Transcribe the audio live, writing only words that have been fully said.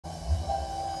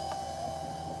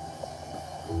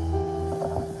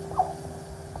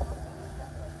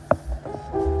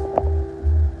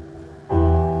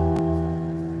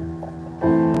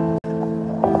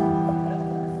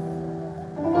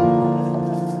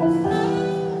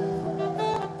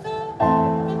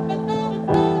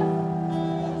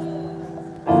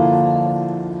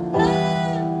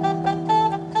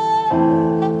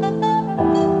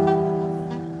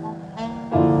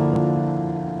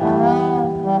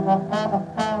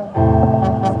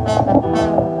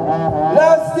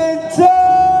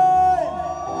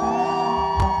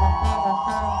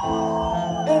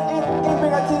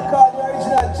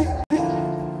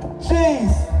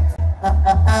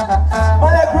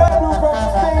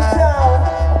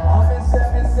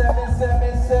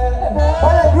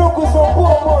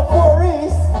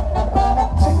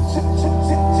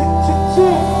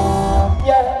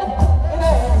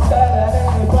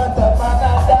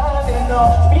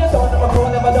you don't never go,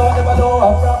 never know.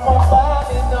 I'm from my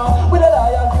family, no. With a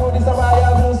loyal view, this a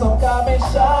royal blue, some call me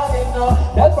shining, no.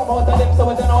 They'll promote them, so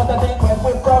we don't know the thing when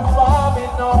we from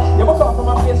farming, no. You will come from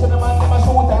a place where the man, them a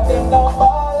shoot and them down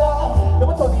baller. Them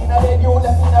a turn in a red, you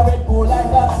left in a red bull like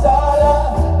a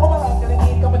sala. Mama hand to the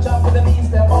knee, come and jump with the knees,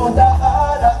 them out the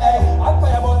harder, eh. And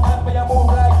fire about man, fire move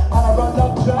like, and I run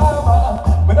down drama.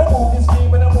 When I move the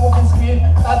screen,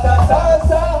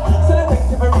 ta-ta-ta-ta. So the next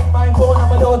time I ring my phone,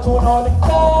 I'm a don't tune on the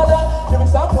corner. Give me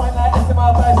some point like this in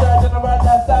my price, general,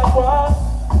 that's that one.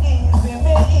 Easy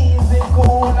me, easy,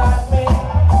 cool on me.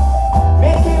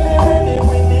 Making living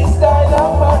with this style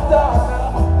of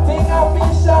pattern. Think I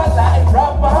feel shot like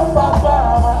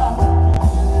rap-a-pa-pa-ma.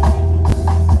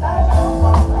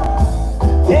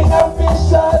 Think I feel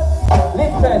shot,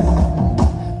 lip fest.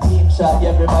 Team shot,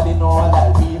 everybody know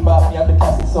that we back. Me have the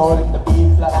classic soul in the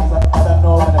beat flat. I don't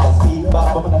know when I was speak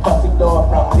back, but when I classic door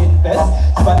from lit fest.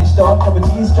 Spanish dog, have a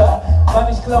G-strap.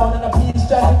 Spanish clown and a peach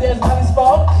strap. If there's money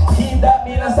spawn, keep that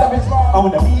mean a savage form. And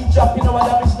when the beat drop, you know what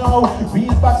damage now.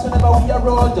 Real facts whenever we are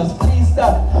roll, just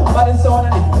freestyle. Body sound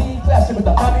and if we clash with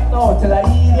the panic now, till I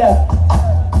eat ya.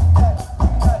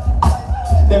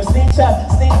 Them sneak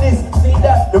chat, sneak this, sneak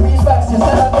that. The real facts, you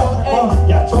said I don't, hey.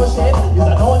 Yeah, throw shit, you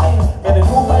said no name. And the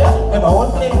new fire, and my own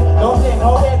play. No play,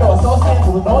 no way, no associate.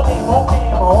 With no name, no play,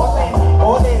 my own lane.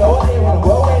 All day, when I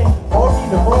go away.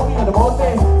 Before we, the most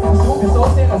days. I'm stupid, so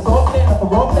thin, I'm so thin. I'm a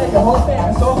rope play, your whole thing,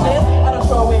 I'm so thin. I don't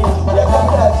show away. Yeah,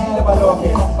 come to that G, never know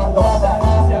okay. I'm going to that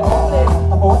easy, I'm going to play.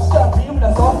 I'm going to stop, real with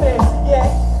a soft face. Yeah,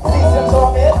 see, I'm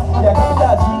so mad. Yeah, come to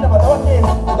that G, never know okay.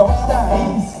 I'm going to stop,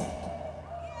 easy.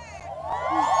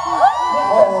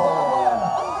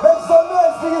 Make some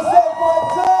noise for yourself one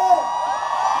time.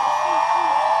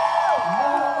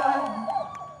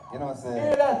 You know what I'm saying?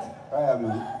 Hear that? Right,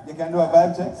 Blue. You can do a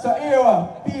vibe check. So here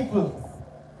what, people,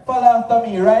 follow after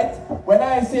me, right? When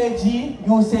I say G,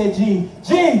 you say G. G!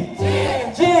 G!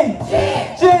 G!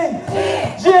 G!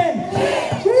 G!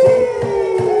 G!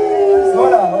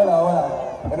 Hold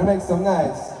on. Gonna make some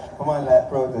noise. Come on, like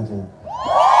Protege.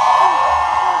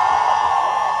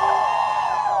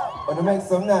 Gonna make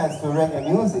some noise for reggae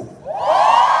music.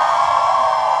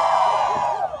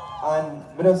 And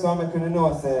but that's why I'm making you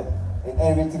know, say, in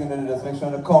everything you do, just make sure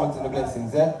you count on the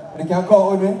blessings, eh? But you can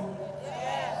count with me?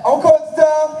 Yeah. I'm counting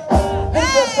down. This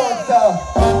is counting down.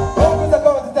 Runkus are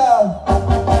counting down.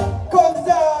 Counting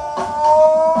down.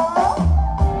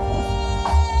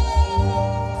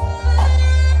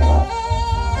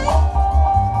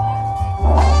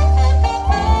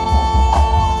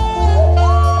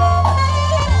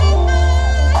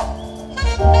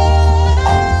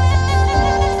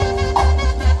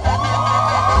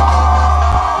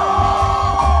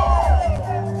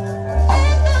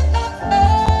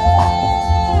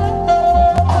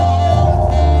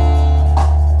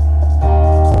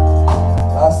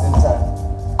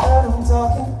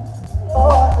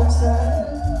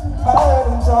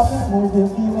 Move your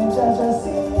feet and just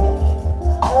see.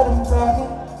 Heard them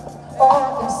talking, all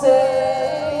them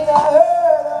saying. I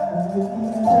heard them. Move your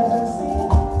feet and just see.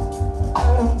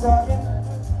 Heard them talking,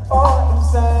 all them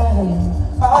saying.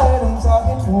 I heard them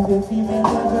talking, move your feet and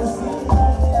just see.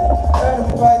 Heard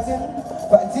them fighting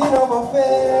over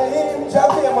fame.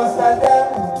 Champion must stand them,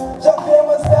 champion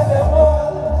must stand them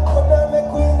all. Come down,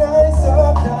 make we nice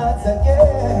up, dance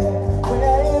again.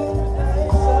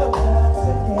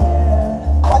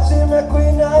 Make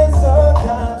we nice up,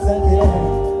 dance again.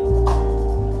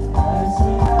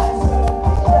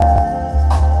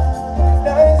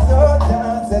 Nice up,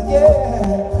 dance again. Nice up, dance again.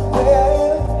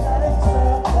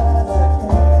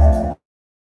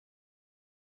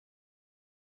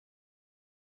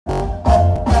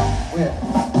 Wait,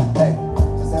 hey,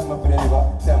 just have my flavor.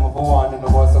 Tell me for one and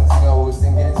about some singer who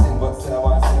sing and sing, but still I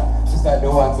want to sing. Just like the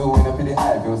ones who win up in the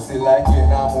hype, you still like you,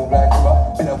 now move like river.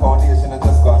 Been a foundation and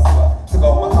just gone silver. Took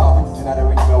out my heart, which is not a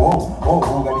ring, whoa,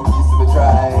 who got the keys to the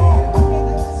drive?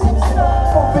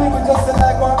 People just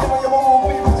like one thing when you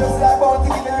move, people just like one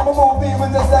thing, you move,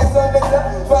 people just like something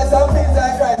that try some things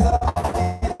like Christ.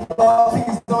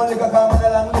 Things don't look like I'm in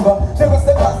a long liver. They go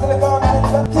step back to the car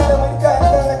and kill them with kind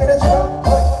of like a trap.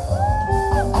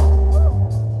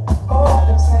 Oh,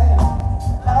 I'm saying,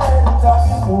 I heard them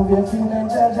talking, move your feet and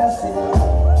just see.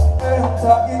 Heard them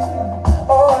talking,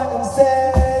 oh, I'm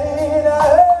saying, I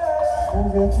heard.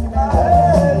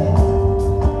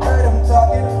 Heard them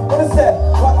talking. What I said?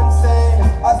 What I'm saying?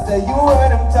 I said you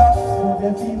heard them talking. Move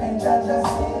your feet and just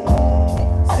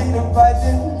see them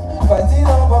fighting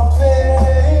over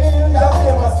fame.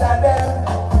 Champion must stand them.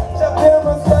 Champion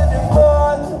must stand them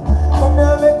on. Come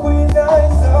now, make we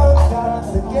nice up,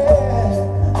 dance again.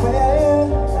 Well,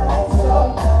 nice up,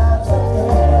 dance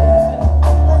again.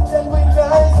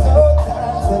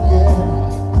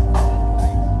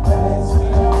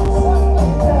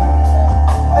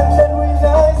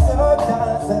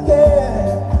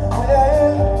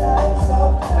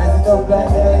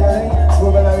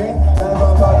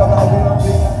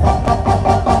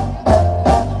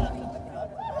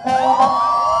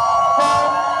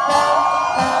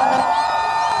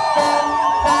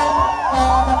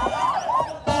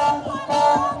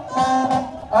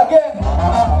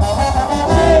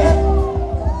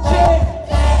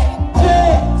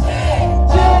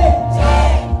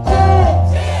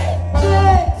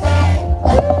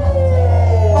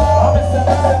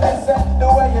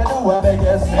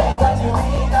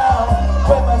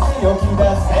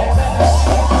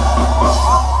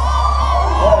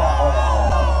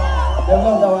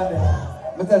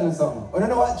 Let me tell you something. You don't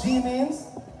know what G means?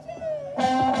 I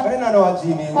don't know what G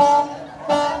means.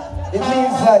 It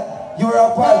means that you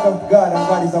are a part of God and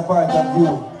God is a part of you.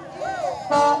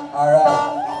 Alright.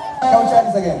 Can we try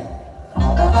this again?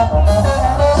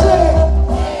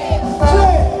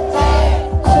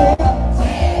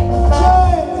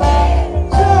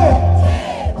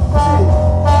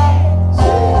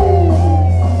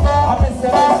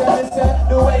 Listen,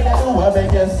 the way you do it,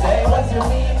 make you say what you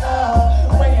mean now.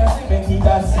 When you see me, keep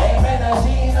that same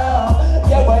energy now.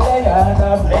 Yeah, but they are in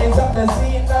the place of the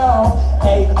scene now.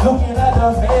 Hey, looking at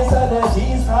the face of the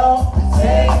G's now.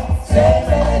 Same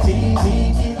energy, G,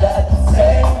 keep that.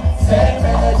 Same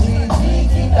energy, G,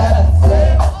 keep that.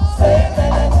 Same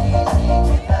energy, G,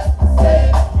 keep that.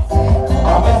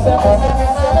 Now listen,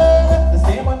 the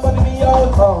same one putting me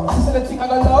out. This is the thing I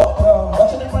got low.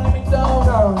 Watching them running me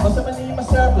down. Most of my need my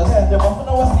surplus. They want to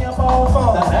know what's the amount.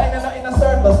 The nine and not in a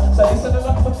surplus. So they said they're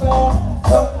not for clown.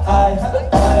 So I had a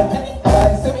time, many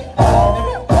times, every time.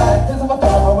 This is what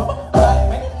I'm about.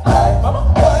 Many times.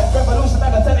 Revolution, I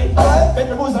got tell it. Bend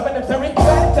the rules, I'm in the theory.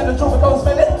 Tell the truth without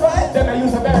spelling. Then I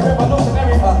use a very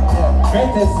revolutionary.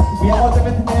 Greatest, we are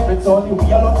ultimate favorite. It's only we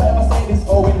alone to ever say this.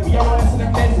 Oh, we are always in the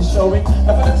place is showing.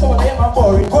 I feel like so lame and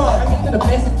boring. I get to the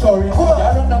place victorious. Y'all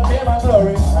run down fame and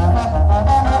glory.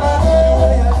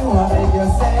 I make you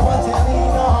say what you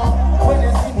mean now. When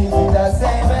you see me with that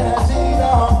same energy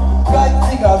now. God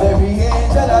think of every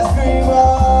angel I scream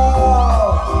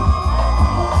out.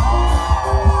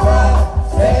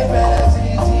 Same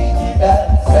energy, G, keep that.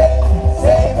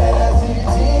 Same energy,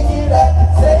 G, keep that.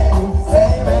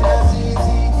 Same energy, G,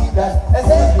 keep that. Let's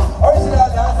see, original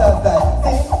dancers that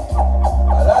sing.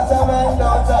 A lot of men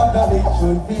don't have the big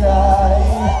truth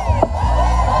behind.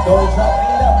 Don't drop me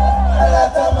down. A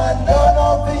lot of men don't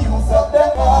know the use of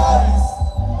their eyes.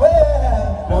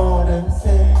 Well, know them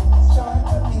say, shine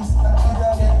is not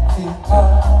getting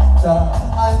harder.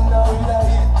 I know that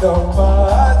it don't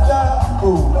matter.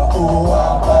 Ooh,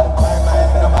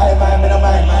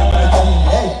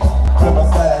 hey, put up a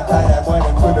style and tie that boy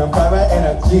and put up my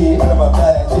energy. Put up a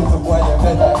style and change some boy and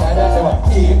better than that. They want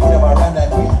key, put them around that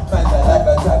way. Man, like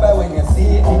a driver when you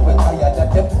see it. People tired that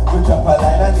them. We drop a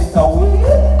line and it's a wheel.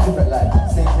 Different life,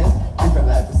 same place, different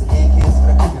life. It's the AKs for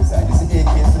the cricket side. It's the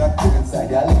AKs for the cricket side.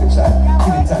 Yeah, look at child.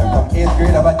 Killing time from 8th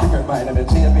grade. I've a different mind and the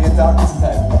jailmate talk this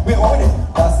time. We own it,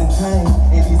 that's in time.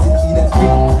 ABC key, that's free.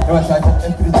 Now I try to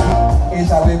F to the G. H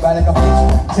I way by like a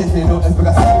fish. Change the note, let's bring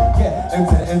a C. Yeah, M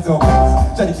to the end zone.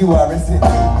 Johnny QR, rest in it.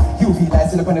 UV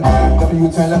lights up on the beam.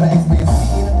 W turn left and X be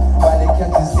seen. While they catch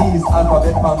disease,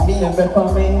 alphabet for me and bet for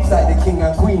me. Inside the king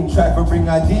and queen, try to bring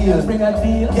a deal.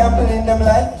 Gambling them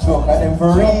like joke at them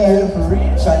for real.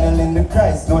 Channeling the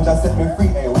Christ, don't just set me free.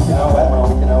 Hey, we can have man,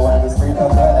 we can have one. The spirit of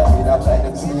God, I mean, apply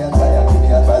them to me and try. I give me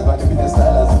advice, but give me the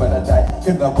style as when I die.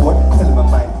 Get the board, tell them my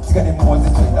mind. Stick at them Moses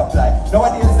to apply.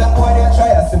 Nowadays, them boy, they try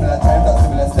a similar time, that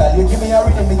similar style. You give me a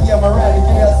rhythm, me give them a rhyme. You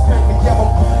give me a spirit, me give them.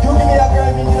 You give me a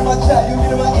girl, me give them a child. You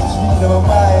give them an inch, me give them a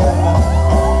mile.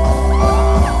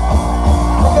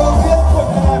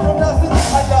 From last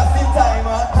in time, I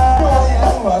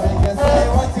make you say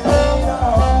what you mean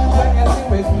now. When you see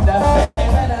with me, that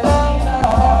same energy now.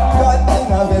 God think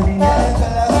of every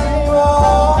angel I scream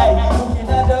out. Hey, looking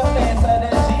at the face of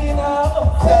the G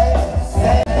now.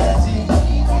 Same energy,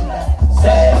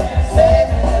 Same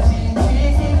energy,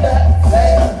 keep that.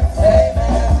 same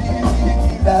energy,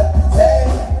 keep that.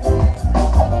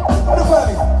 What the fuck?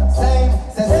 Same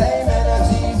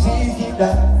energy, keep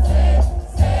that.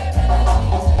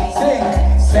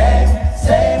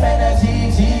 Same energy,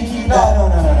 G, keep that. No.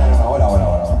 Hold on.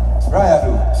 Raya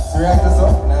Blue. So react to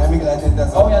something. Now I'm gonna take that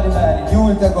Oh, yeah, the bad. You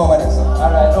will take over this one.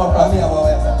 Alright, no problem. Me about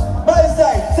it. My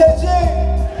side, say G.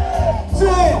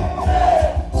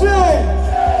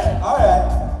 Alright.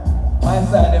 My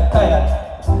side, them tired.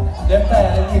 Them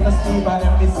need to sleep and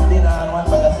them miss dinner and one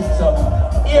for the six up.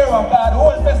 Here one bad,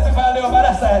 whole festival they over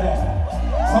that side there.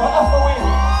 So I have to win.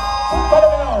 Follow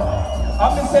me now.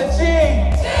 I'm gonna say G.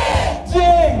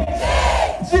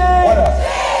 What up?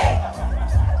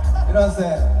 You know what I'm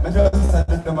saying? I just said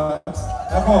the man.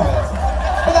 Now come on, man.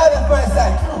 But that is my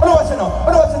side. I know what you know. I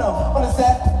want to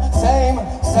say same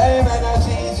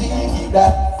energy, G, keep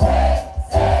that.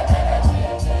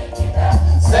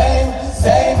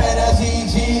 Same energy,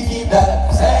 G, keep that.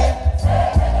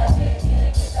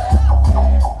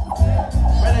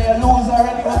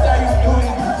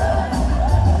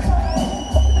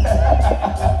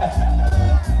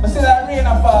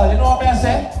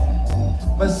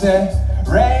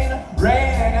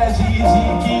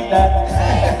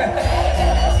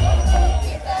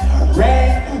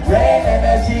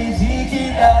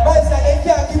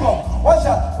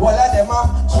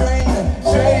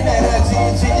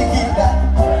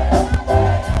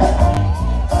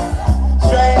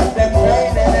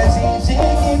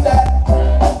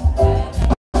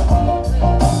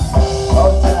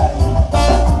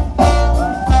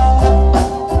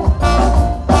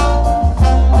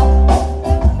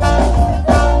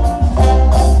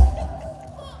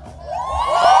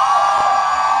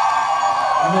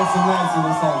 some nice in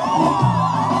the sense,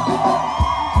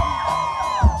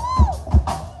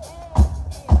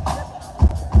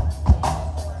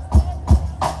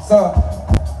 So,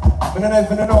 I don't know if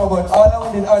you know, but all that we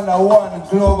did under one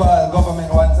global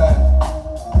government one time.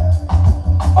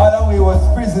 All that we was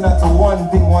prisoner to one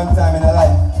thing one time in our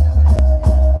life.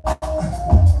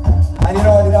 And you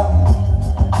know what did happen?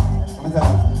 Let me tell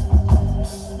you.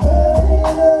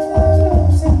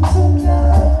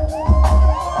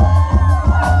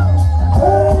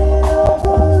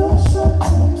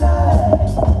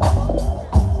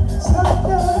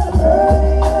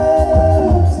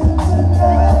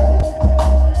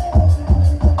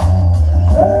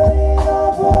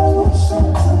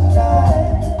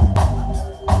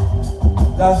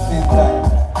 That's it, time.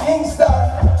 Kingston,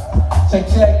 check,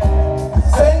 check.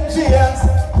 St. James,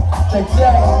 check,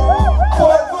 check.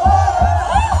 Fort Worth,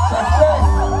 check, check.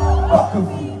 Runkus.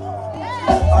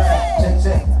 Alright, check,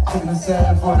 check. Taking a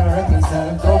selling for the record,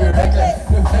 selling, don't be reckless.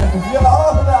 You're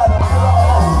all that.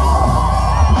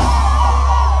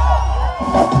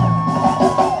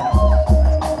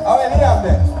 How many of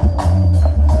them?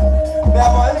 They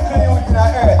have all the clean youth in the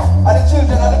earth. And the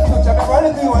children of the future, remember all the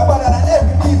clean youth are better than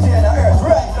every DJ in the earth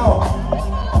right now.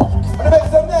 Wanna make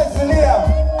some noise for Liam?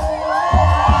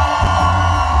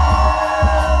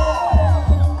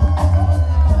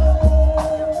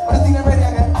 What do you think I'm ready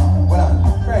again? Hold on.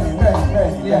 Ready.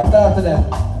 Yeah, start to them.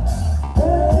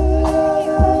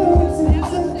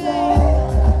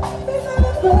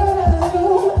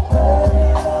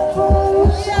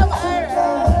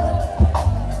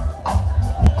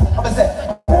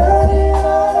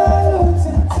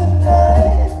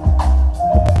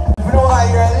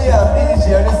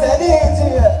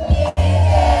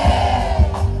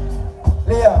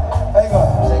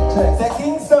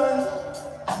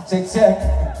 Check, check.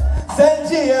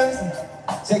 St. James,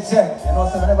 check, check. You know,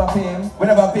 so we never pay him. We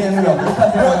never pay him, look.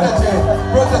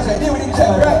 Protege, deal with him,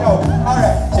 check right now.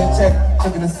 Alright, check, check.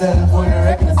 Checking the cell, pulling the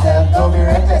record, the cell, don't be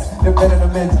reckless. The better the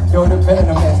meds, yo, the better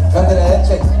the meds. Got to the head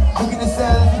check. Look in the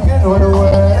cell, you can know the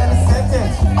word and the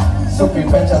sentence. Supreme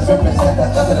Ventures represent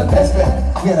that, that's the best bet.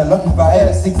 We had a lucky fire,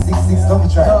 666,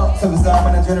 lucky try. So we start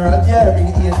on a general, yeah, bring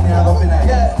it in, now up in that.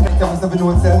 Yeah, make them stuff in the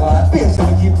hotel. Bitch, so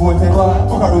we keep voting.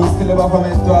 Book a road, still about from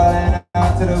it to all and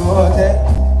out to the hotel.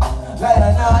 Light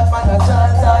a night, man, a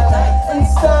chance all night.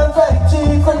 Instant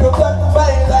 5G, could you block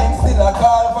my line? Still a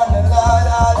call from the Lord,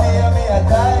 all day me a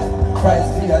die. Price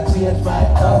me a change, my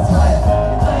thoughts, my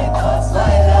line.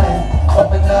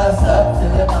 Up and down, stop till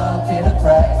the man pay the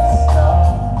price.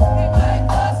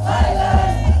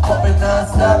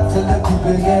 Stop till the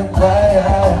people get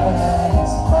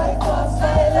wise. My cost,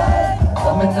 my life.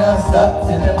 Coming now, stop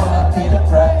till the man pay the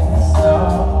price.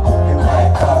 No, it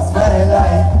might cost my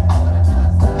life.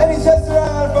 And it's just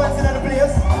around fancy in the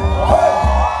place. It's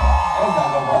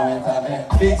not a moment of it.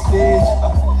 Big stage,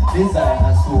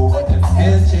 designer school, but them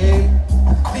still cheap.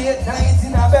 Late nights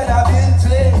in a better build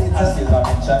trade. I still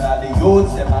mention all the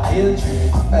youths, them a ill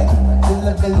trade. Till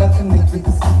the bill connect with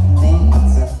the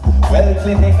needs. Well,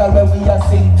 clinical where we are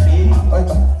simply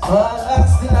small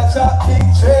acts in a chop big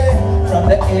tray. From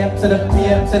the AM to the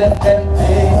PM to the MP.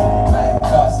 Might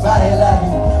cost my life,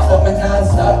 but me not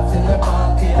stop till the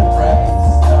market price.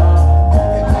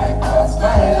 It might cost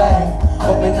my life,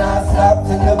 but me not stop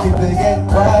till the people get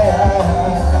wise.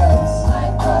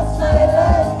 Might cost my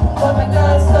life, but me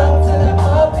not stop till the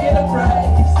market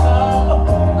price.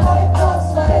 Might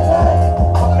cost my life,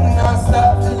 but me not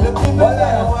stop till the people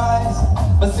get wise.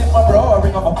 But see my bro, I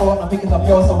ring on my phone, I'm picking up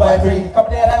yours, so I agree. Come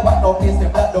there, I want no place,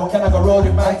 them black, don't can I go road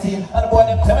with my team. And the boy,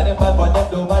 them tell me them bad, but them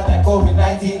don't bad like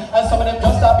COVID-19. And some of them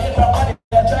just stop being from money,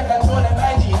 they try to control them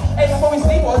IG. Hey, before we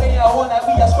sleep, all day, I want that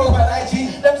we are scroll on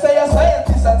IG. Them say you're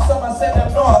scientists, and some say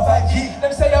them know of 5G. Them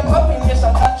say you're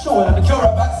population control, and the cure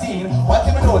of vaccine. What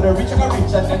do you know, the rich are gonna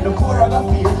rich, and then the poor are gonna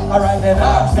feel. Alright, then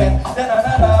absent, then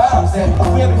another absent.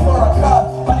 Way before a clock,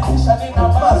 politician in a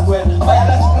mask, when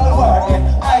biological war, then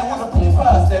I wanna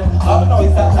past them. I know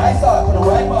it's that nice off with the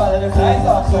white ball and the flies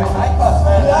off, so it might cost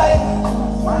my life.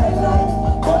 My life,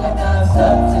 gonna not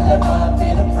stop till the man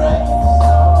pay the price.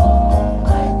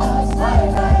 Might cost my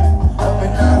life, gonna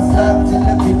not stop till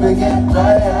the people get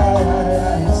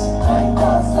wise. Might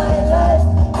cost my life,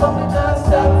 gonna not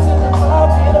stop till the man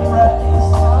pay the price.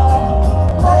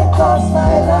 Might cost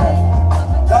my life.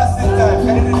 That's the time.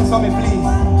 Can you do this for me, please?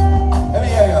 Let me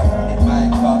hear you. It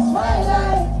might cost my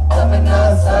life. Coming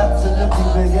now, stop till the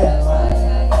people get wise.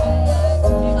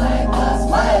 It might cost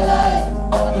my life.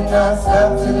 Coming now,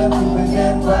 stop till the people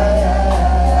get wise.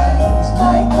 It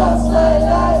might cost my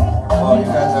life. Oh, you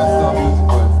guys are so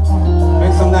beautiful.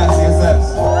 Make some nice yourselves.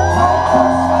 It might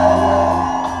cost my life.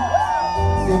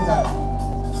 Same time.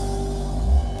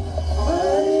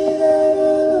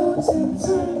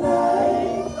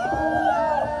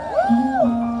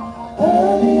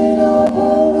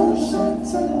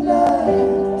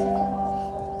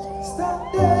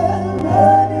 out there,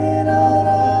 burning all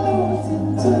our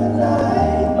losing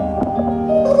tonight.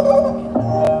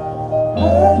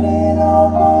 Burning all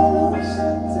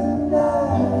pollution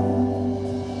tonight.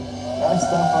 That's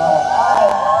the part.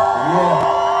 Yeah.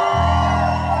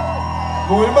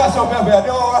 We will mash up everywhere.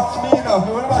 Don't watch me enough.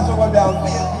 We will mash up everywhere and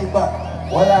feel people.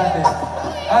 What are they?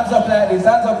 Hands up like this,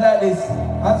 hands up like this,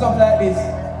 hands up like this.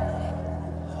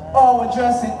 Oh, we're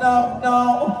dressing up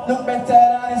now, look better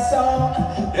than the song.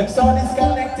 Them so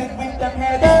disconnected with them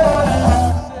heads.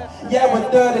 Yeah, we're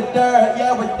dirty dirt,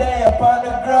 yeah, we're there upon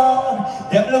the ground.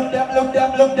 Them look better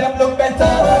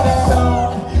than the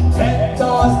song. 10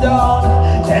 toes down,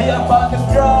 they up on the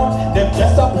ground. Them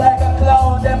dress up like a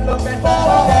clown, them look better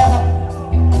than them.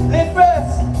 Live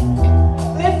first,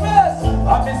 live first.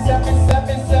 I miss them.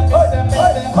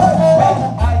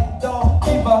 I don't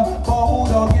give a fuck who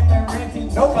don't give me rating.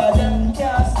 Nobody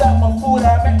can't stop my food, I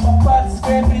make my pot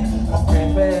scraping. I'm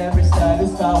praying for every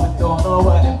stylist, cause we don't know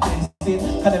what they're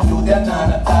facing. Cause them do their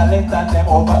non-talent and them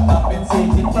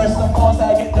overcompensating. First and foremost, I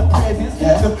get the praises.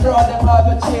 The crowd them all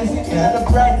go chasing. The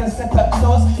brightest set up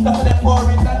close. That's for them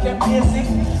boring, not them basic.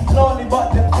 Lonely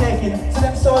but them taking. So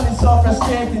them soul is so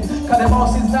frustrating. Cause them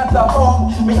house is not a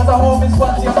home. Because a home is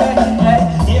what you're making. Hey,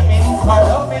 hear me, or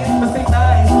love me, but sing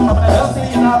nice. I'm gonna love you,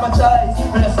 you know my choice.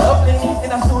 When it's lovely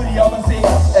in a studio, I'm gonna sing.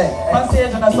 Hey, on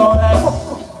stage and I sound like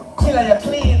killer, you're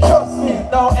clean, trust me.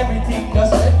 Now everything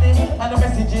just ready. And the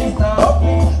message is now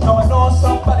ugly. Now I know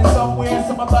somebody somewhere,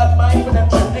 some a bad mind for them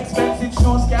trip. Expensive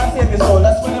shoes can't save your soul.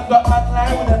 That's when them got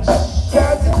online with them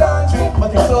dirty laundry.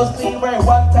 But your clothes clean, wear it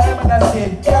one time and that's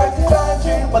it. Dirty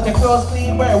laundry. But your clothes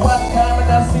clean, wear it one time and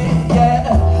that's it.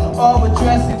 Yeah, oh, we're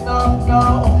dressing up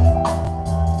now.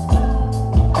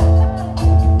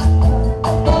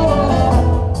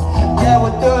 Yeah,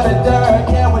 we're dirty dirt,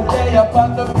 yeah, we're there up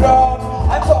on the ground.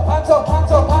 Hands up, hands up,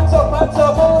 hands up, hands up, hands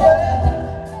up, yeah.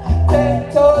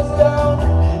 10 toes down,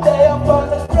 they up on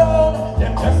the ground.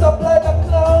 Them dress up like a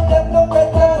clown, them look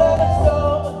better than a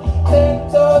stone.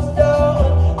 10 toes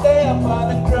down, they up on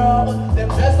the ground. Them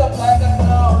dress up like a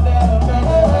clown, they look better than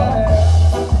a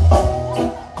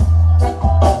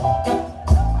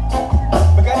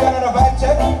we got you on a vibe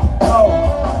check? No.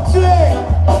 Sing!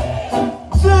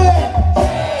 Sing!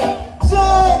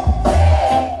 Sing!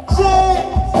 Sing!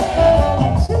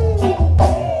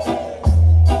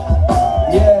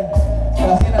 Yeah,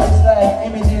 because in this life,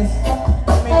 images,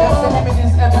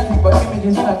 everything, but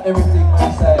images not everything on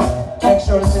this side. Make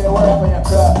sure to say the word for your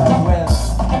craft as well.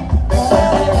 Make sure to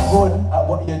say you're good at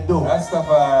what you do. That's the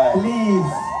vibe.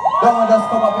 Please, don't just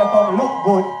come up here and come look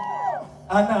good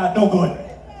and not do good.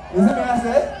 You see me I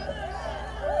say?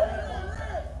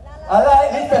 A lie,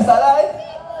 Litfest a lie?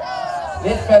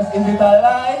 Litfest, is it a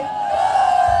lie?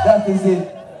 That is it.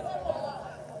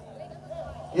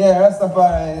 Yeah,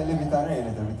 Rastafari live it and reign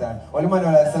it every time. Only man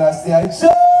who likes to say,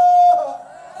 show!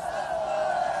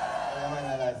 Only man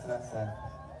who likes to say,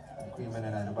 Queen Man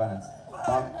and the balance.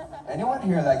 Anyone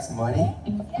here likes money?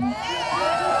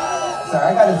 Sorry,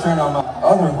 I gotta turn on my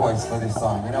other voice for this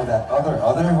song. You know that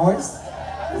other voice?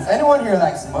 Does anyone here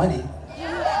likes money?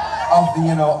 Of the,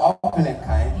 you know, opulent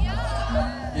kind?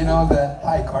 You know, the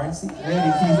high currency?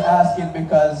 Ladies, he's asking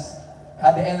because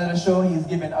at the end of the show, he's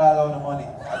giving all of the money.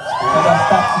 That's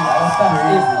taxi.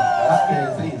 That's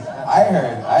crazy. I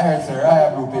heard Sir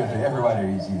Raya Blue pay for everybody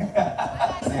reach you.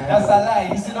 That's a lie.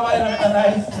 You see nobody make a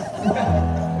nice.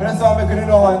 But that's all I could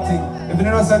know one thing. If you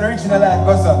know something rich in the life,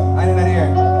 go so, and in the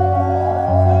air.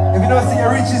 If you don't see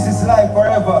your riches is life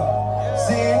forever.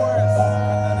 See?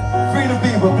 Free the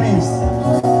people, please.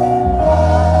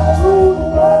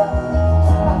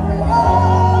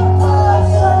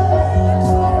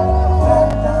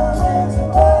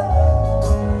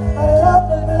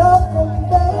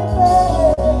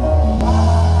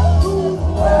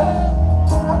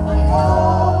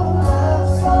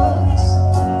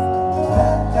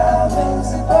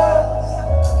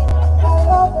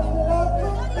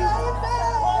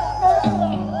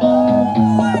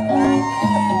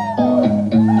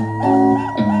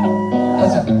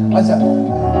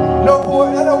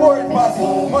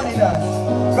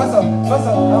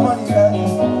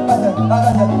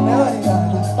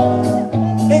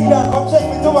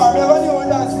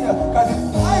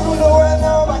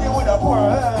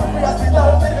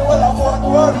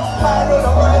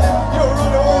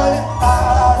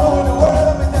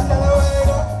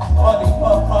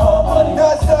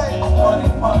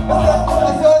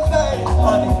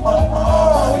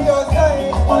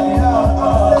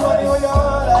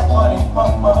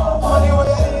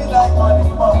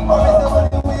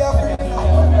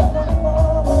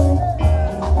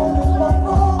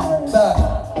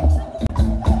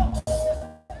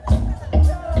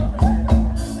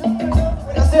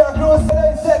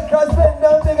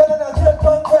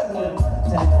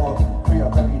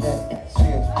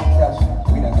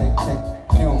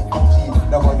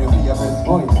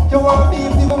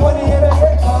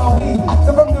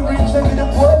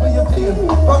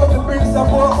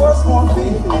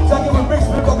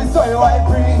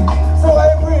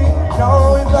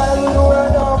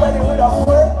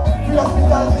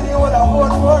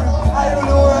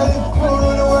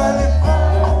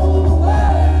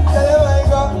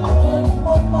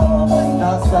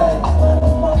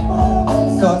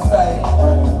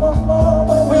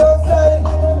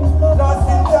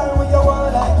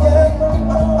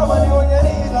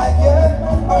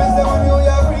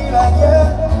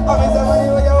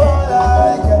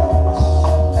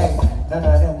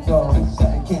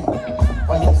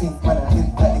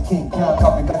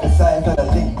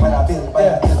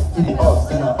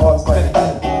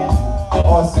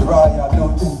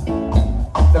 new thing.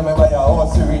 Let me buy a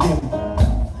horse to redeem.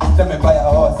 Let me buy a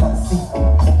horse and see.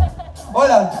 Hold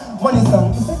on, money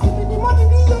song. He said, give me the money,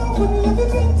 the young money, every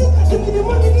printing. Give me the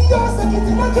money, the young, so get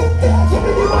in a get it. Give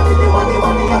me the money,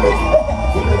 every.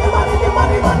 Give me the money,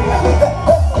 every. Give me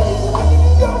the money,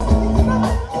 the young, so get in a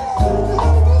get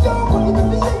it.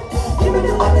 Give me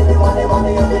the money, the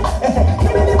money, every.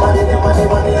 Give me the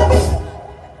money, every.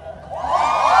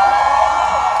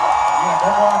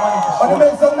 Want to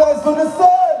make some noise for the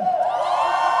sun?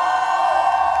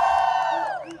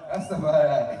 That's the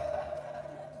vibe.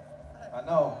 I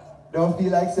know. Don't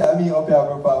feel like saying me up here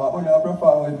perform. I want to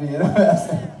perform with me, you know what I'm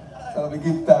saying? So we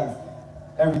give thanks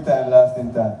every time, last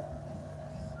in time.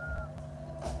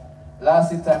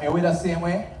 Last in time, you with us same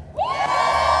way?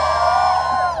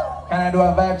 Can I do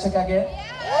a vibe check again?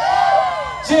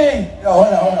 G! Yo,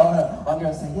 hold on. One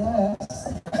girl say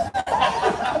yes.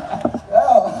 Yo,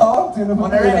 I want to know.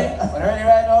 When they're ready? When they're ready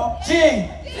right now? G!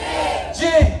 G!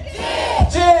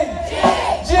 G! G!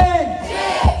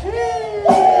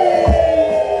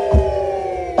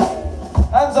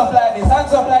 Hands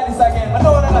up like this again. I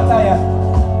know I'm not tired.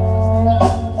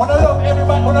 Wanna love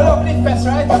everybody, wanna love Lit Fest,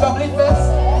 right? You love Lit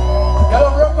Fest? You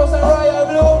love Runkus and Royal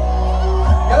Blue?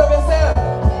 You love yourself?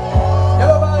 You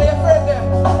love all your friends them?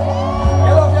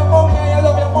 You love your mommy and you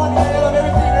love your money and you love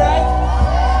everything, right?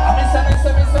 I miss it.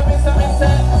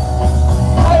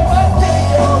 I might take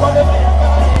you whatever you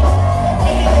got it.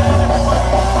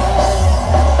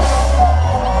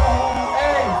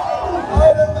 Hey,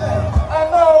 I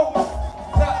know.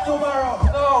 Not tomorrow,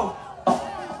 no.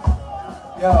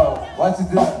 Yo, what you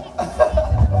doing?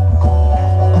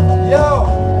 Yo,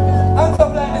 hands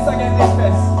up like this again, Lit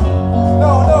Fest. No.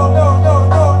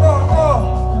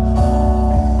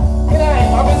 You know,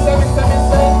 I miss it. I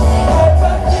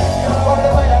might take you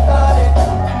whatever you got it.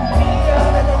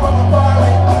 Yeah, everyone will borrow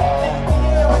it.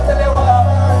 Yeah, we tell you what I'm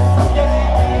borrowing. Yeah,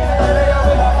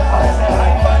 I said I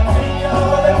might take you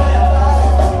whatever you got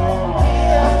it.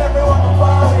 Yeah, everyone will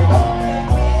borrow it.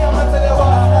 Yeah, I tell you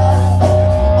what I'm borrowing.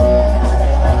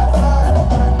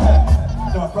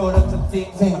 Don't roll up to the thing.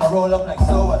 When I roll up like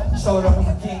so, showed up as a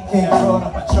king. I roll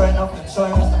up and showing up and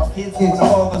showing us to my kids. The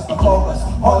focus.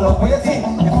 Hold up, wait a thing.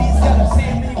 If he's got the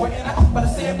same league we're in, but the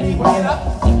same league we're in.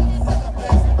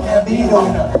 Yeah, be the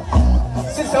winner.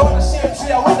 Since I wanna share a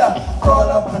tree with her, roll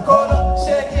up in the corner,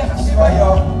 shake it and she was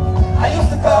yo. I used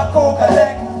to call Coca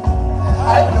leg.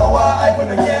 I don't know why I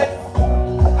couldn't get.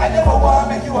 I never want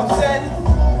to make you upset.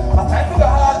 My time for the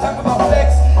hard, time for the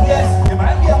flex. Yes, you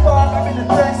might be a part, I'm in the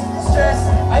dress, stress.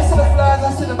 I see the flaws, I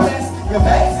see the best. You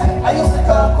vex. I used to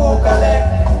call Coca leg.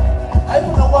 I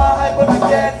don't know why I couldn't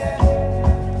get.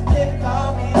 They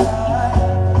call me high,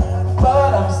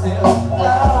 but I'm still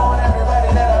around everybody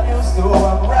that I'm used to.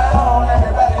 I'm around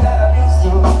everybody that I'm used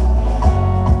to.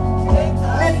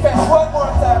 Lit Fest, one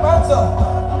more time. Hands up.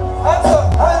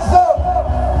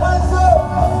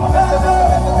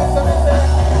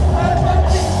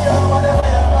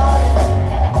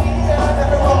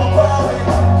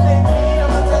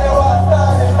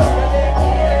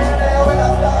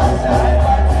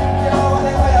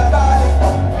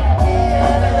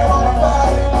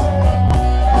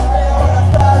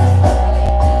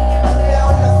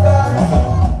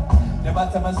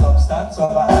 Substance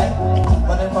over hype,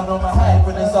 but if I know my hype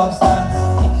with the substance,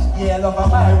 yeah, love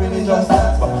of my religious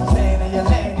dance, but staying in your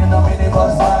lane, you know me the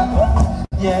bus man.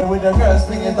 Yeah, with the girls,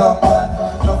 bring it up, man.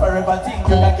 No forever think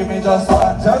you can give me just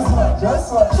one. Try and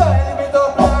leave it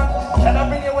up, man. Can I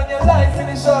bring you when your life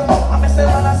finish up? I'm say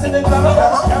when I see the camera,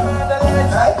 camera and the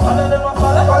lights, all of them are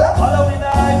following the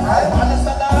hype.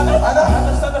 Understand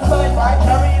the fight,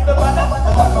 carrying the banner,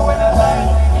 the back when I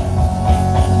die.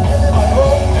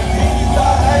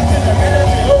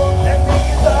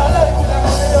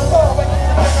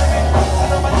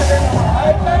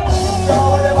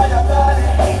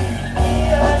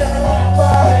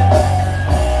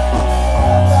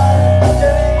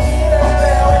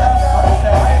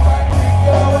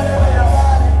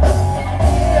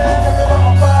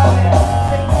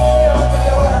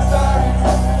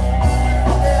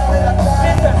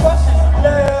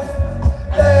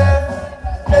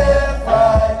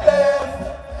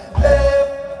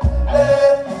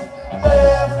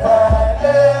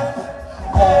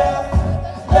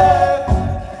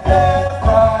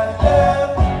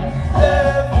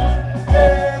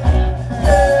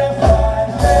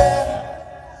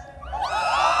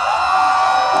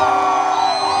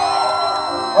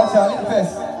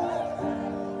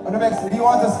 Do you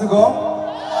want us to go?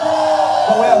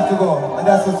 But we have to go, and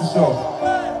that's just the show.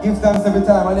 Give thanks every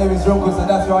time. My name is Runkus, and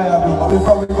that's why I am. But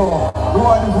before we go, we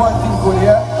want to do one thing good,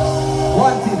 yeah?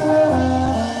 One thing.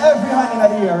 Every hand in the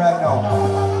air right now.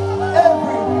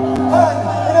 Every hand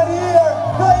in the air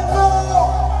right now.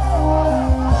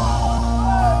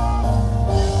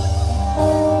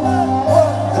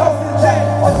 Just in time.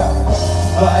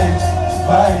 Vibes,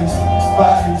 vibes,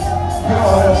 vibes. You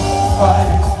know the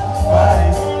vibes,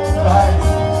 vibes, vibes.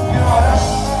 You know the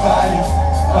vibes,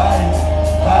 vibes,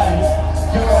 vibes.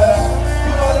 You know the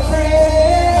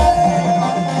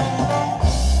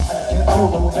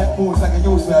but we make moves like a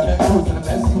youth, we have make moves to the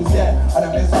best use, yeah. And the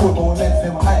best food, but we make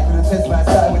them high, couldn't test my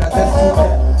style when I test you,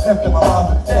 yeah. Left in my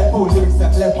mouth, dead food, lyrics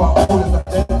that left one fool, it's like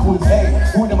dead fools, hey.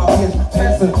 Who them a page,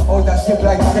 pencil, all that shit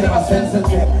like killing my senses,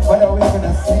 yeah. What are we gonna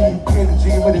see? In the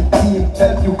dream with the team,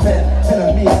 tell you pen,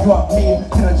 telling me you are me,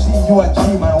 tell a G, you are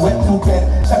G, man, went to bed.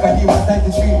 Shaka D was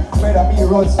 93, where me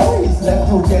road squeeze, left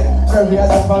to get. Kirby has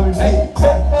a family, hey,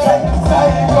 hey,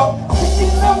 side up,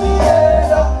 kicking on the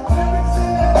head up.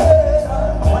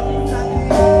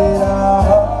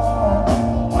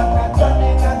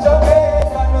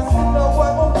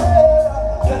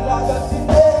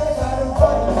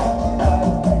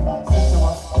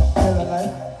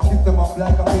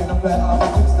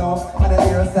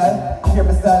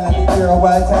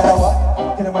 Wild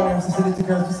time, killing my nerves, facility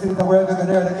girls, facility the world, the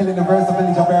girl, they're killing the birds, the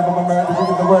village, I'm wearing my murder, the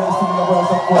world, the world, the world, the world,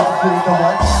 the world, the world, the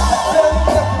world.